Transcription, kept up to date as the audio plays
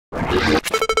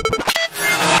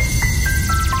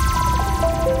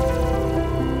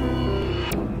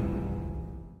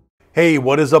Hey,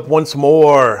 what is up once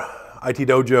more? IT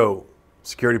Dojo,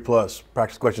 Security Plus,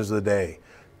 practice questions of the day.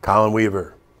 Colin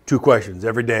Weaver, 2 questions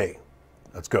every day.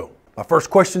 Let's go. My first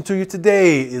question to you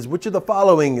today is, which of the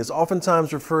following is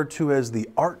oftentimes referred to as the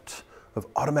art of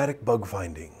automatic bug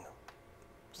finding?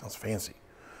 Sounds fancy.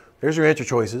 There's your answer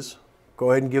choices.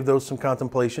 Go ahead and give those some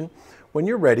contemplation. When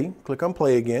you're ready, click on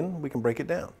play again. We can break it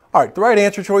down. All right, the right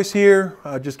answer choice here,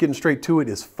 just getting straight to it,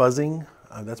 is fuzzing.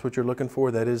 That's what you're looking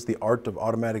for. That is the art of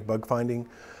automatic bug finding.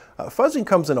 Fuzzing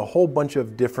comes in a whole bunch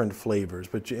of different flavors,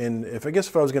 but if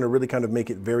I was going to really kind of make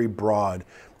it very broad,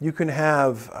 you can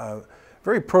have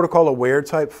very protocol aware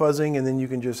type fuzzing, and then you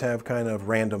can just have kind of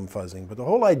random fuzzing. But the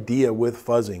whole idea with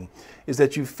fuzzing is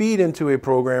that you feed into a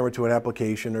program or to an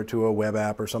application or to a web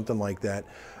app or something like that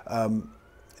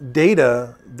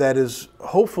data that is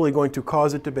hopefully going to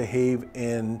cause it to behave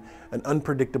in an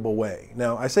unpredictable way.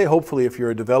 Now, I say hopefully if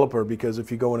you're a developer, because if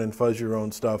you go in and fuzz your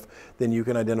own stuff, then you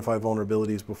can identify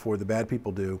vulnerabilities before the bad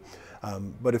people do.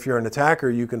 But if you're an attacker,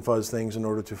 you can fuzz things in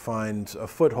order to find a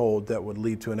foothold that would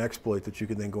lead to an exploit that you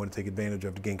can then go and take advantage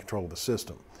of to gain control of the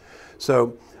system.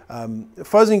 So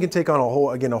fuzzing can take on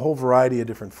a whole variety of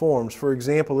different forms. For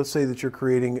example, let's say that you're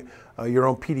creating your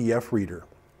own PDF reader,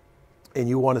 and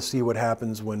you want to see what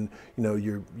happens when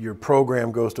your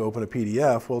program goes to open a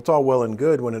PDF. Well, it's all well and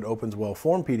good when it opens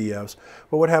well-formed PDFs,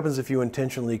 but what happens if you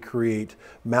intentionally create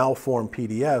malformed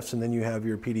PDFs and then you have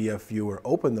your PDF viewer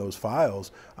open those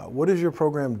files? What does your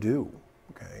program do?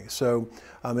 Okay, so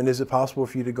and is it possible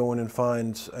for you to go in and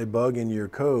find a bug in your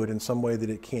code in some way that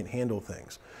it can't handle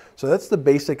things? So that's the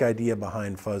basic idea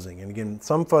behind fuzzing. And again,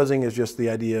 some fuzzing is just the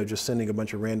idea of just sending a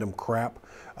bunch of random crap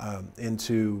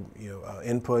into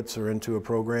inputs or into a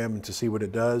program and to see what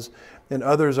it does. And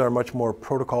others are much more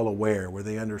protocol aware, where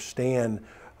they understand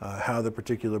how the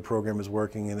particular program is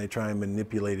working and they try and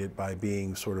manipulate it by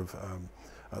being sort of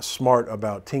smart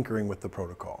about tinkering with the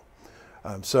protocol.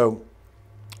 So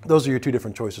those are your 2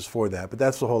 different choices for that. But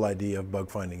that's the whole idea of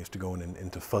bug finding, is to go in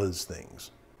and to fuzz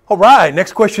things. All right,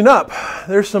 next question up.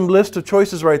 There's some list of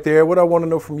choices right there. What I want to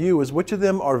know from you is, which of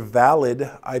them are valid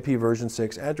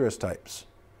IPv6 address types?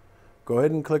 Go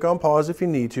ahead and click on pause if you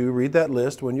need to. Read that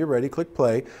list. When you're ready, click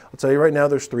play. I'll tell you right now,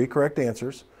 there's 3 correct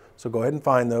answers. So go ahead and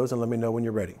find those and let me know when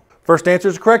you're ready. First answer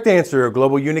is the correct answer,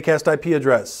 global unicast IP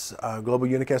address. Global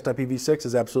unicast IPv6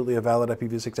 is absolutely a valid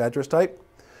IPv6 address type.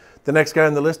 The next guy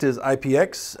on the list is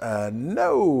IPX.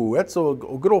 No, that's a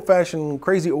good old-fashioned,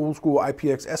 crazy old-school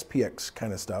IPX, SPX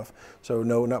kind of stuff. So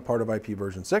no, not part of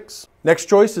IPv6. Next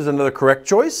choice is another correct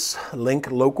choice,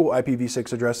 link local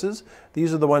IPv6 addresses.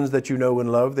 These are the ones that you know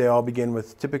and love. They all begin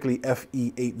with typically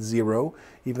FE80,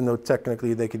 even though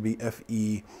technically they could be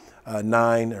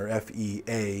FE9 or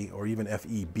FEA or even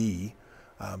FEB,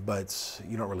 but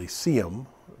you don't really see them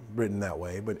written that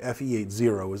way. But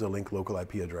FE80 is a link local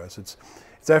IP address. It's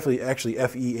actually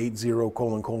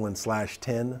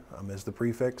FE80::/10 as the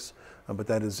prefix, but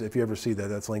that is, if you ever see that,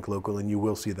 that's link local, and you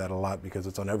will see that a lot because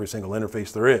it's on every single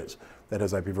interface there is that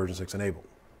has IPv6 enabled.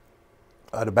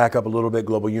 To back up a little bit,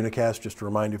 global unicast, just to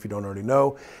remind you if you don't already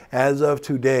know, as of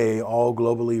today, all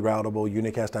globally routable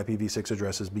unicast IPv6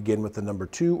 addresses begin with the number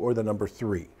 2 or the number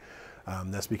 3.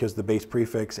 That's because the base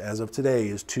prefix as of today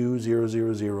is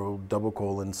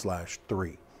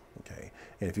 2000:3. Okay,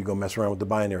 and if you go mess around with the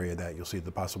binary of that, you'll see the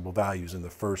possible values in the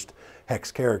first hex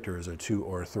characters are 2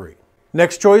 or 3.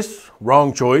 Next choice,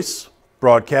 wrong choice,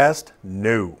 broadcast,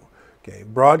 no. Okay,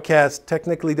 broadcasts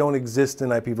technically don't exist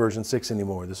in IPv6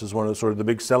 anymore. This is one of the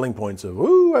big selling points of,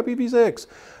 ooh, IPv6.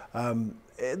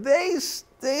 They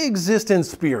exist in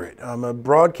spirit. A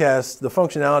broadcast, the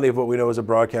functionality of what we know as a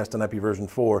broadcast in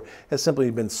IPv4 has simply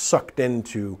been sucked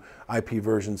into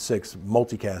IPv6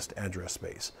 multicast address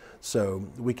space. So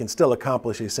we can still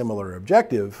accomplish a similar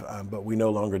objective, but we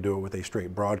no longer do it with a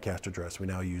straight broadcast address. We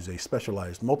now use a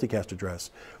specialized multicast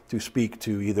address to speak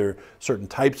to either certain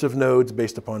types of nodes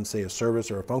based upon, say, a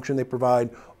service or a function they provide,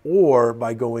 or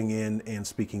by going in and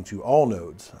speaking to all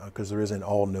nodes, because there is an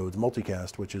all nodes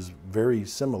multicast, which is very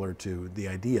similar to the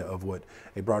idea of what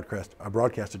a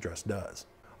broadcast address does.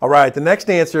 All right, the next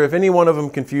answer, if any one of them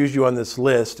confused you on this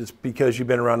list, it's because you've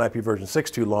been around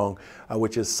IPv6 too long,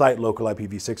 which is site local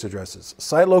IPv6 addresses.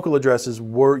 Site local addresses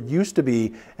used to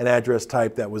be an address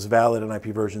type that was valid in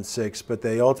IPv6, but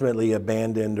they ultimately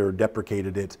abandoned or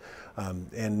deprecated it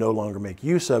and no longer make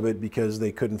use of it because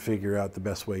they couldn't figure out the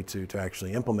best way to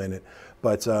actually implement it.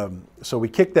 But so we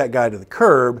kicked that guy to the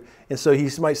curb, and so he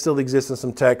might still exist in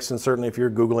some texts, and certainly if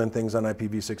you're Googling things on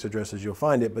IPv6 addresses, you'll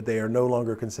find it, but they are no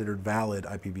longer considered valid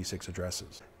IPv6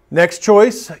 addresses. Next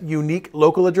choice, unique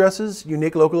local addresses.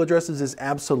 Unique local addresses is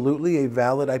absolutely a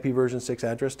valid IPv6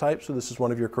 address type, so this is one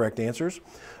of your correct answers.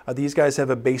 These guys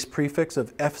have a base prefix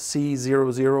of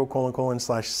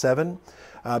FC00::/7.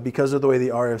 Because of the way the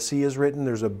RFC is written,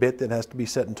 there's a bit that has to be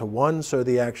set into 1, so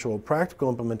the actual practical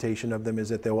implementation of them is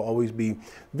that they will always be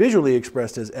visually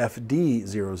expressed as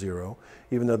FD00,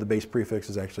 even though the base prefix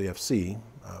is actually FC.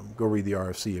 Go read the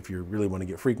RFC if you really want to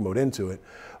get freak mode into it.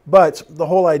 But the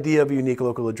whole idea of a unique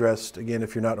local address, again,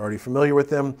 if you're not already familiar with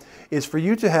them, is for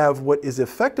you to have what is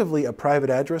effectively a private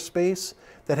address space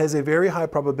that has a very high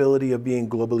probability of being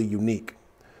globally unique.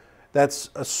 That's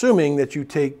assuming that you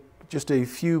take just a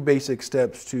few basic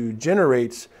steps to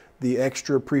generate the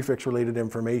extra prefix-related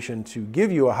information to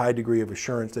give you a high degree of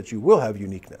assurance that you will have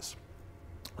uniqueness.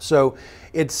 So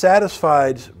it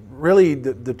satisfied really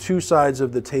the two sides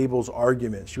of the table's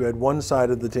arguments. You had one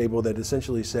side of the table that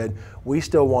essentially said, we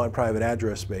still want private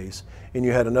address space, and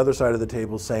you had another side of the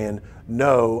table saying,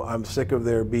 no, I'm sick of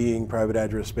there being private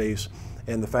address space,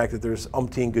 and the fact that there's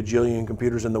umpteen gajillion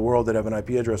computers in the world that have an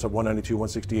IP address of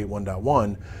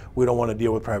 192.168.1.1, we don't want to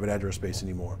deal with private address space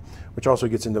anymore, which also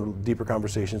gets into deeper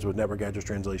conversations with network address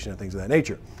translation and things of that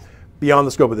nature. Beyond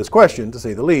the scope of this question, to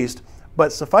say the least,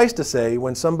 but suffice to say,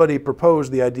 when somebody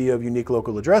proposed the idea of unique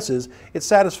local addresses, it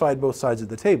satisfied both sides of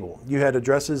the table. You had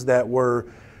addresses that were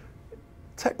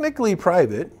technically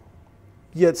private,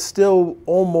 yet still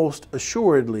almost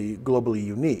assuredly globally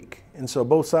unique. And so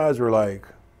both sides were like,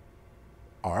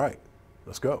 all right,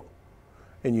 let's go.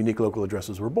 And unique local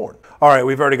addresses were born. All right,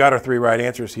 we've already got our 3 right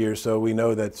answers here, so we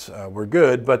know that we're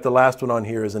good, but the last one on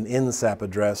here is an NSAP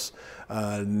address,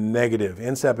 negative.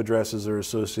 NSAP addresses are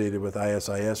associated with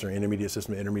ISIS, or intermediate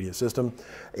system to intermediate system,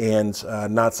 and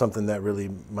not something that really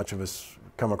much of us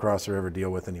come across or ever deal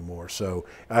with anymore. So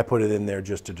I put it in there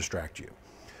just to distract you.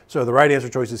 So the right answer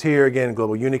choices here, again,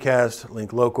 global unicast,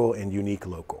 link local, and unique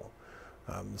local.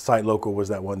 Site local was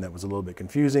that one that was a little bit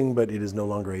confusing, but it is no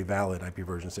longer a valid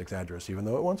IPv6 address, even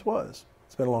though it once was.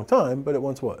 It's been a long time, but it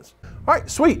once was. All right,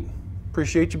 sweet.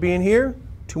 Appreciate you being here.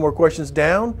 2 more questions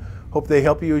down. Hope they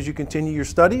help you as you continue your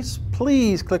studies.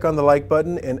 Please click on the like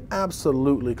button and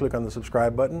absolutely click on the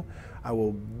subscribe button. I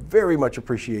will very much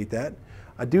appreciate that.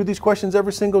 I do these questions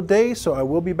every single day, so I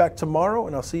will be back tomorrow,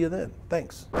 and I'll see you then.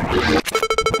 Thanks.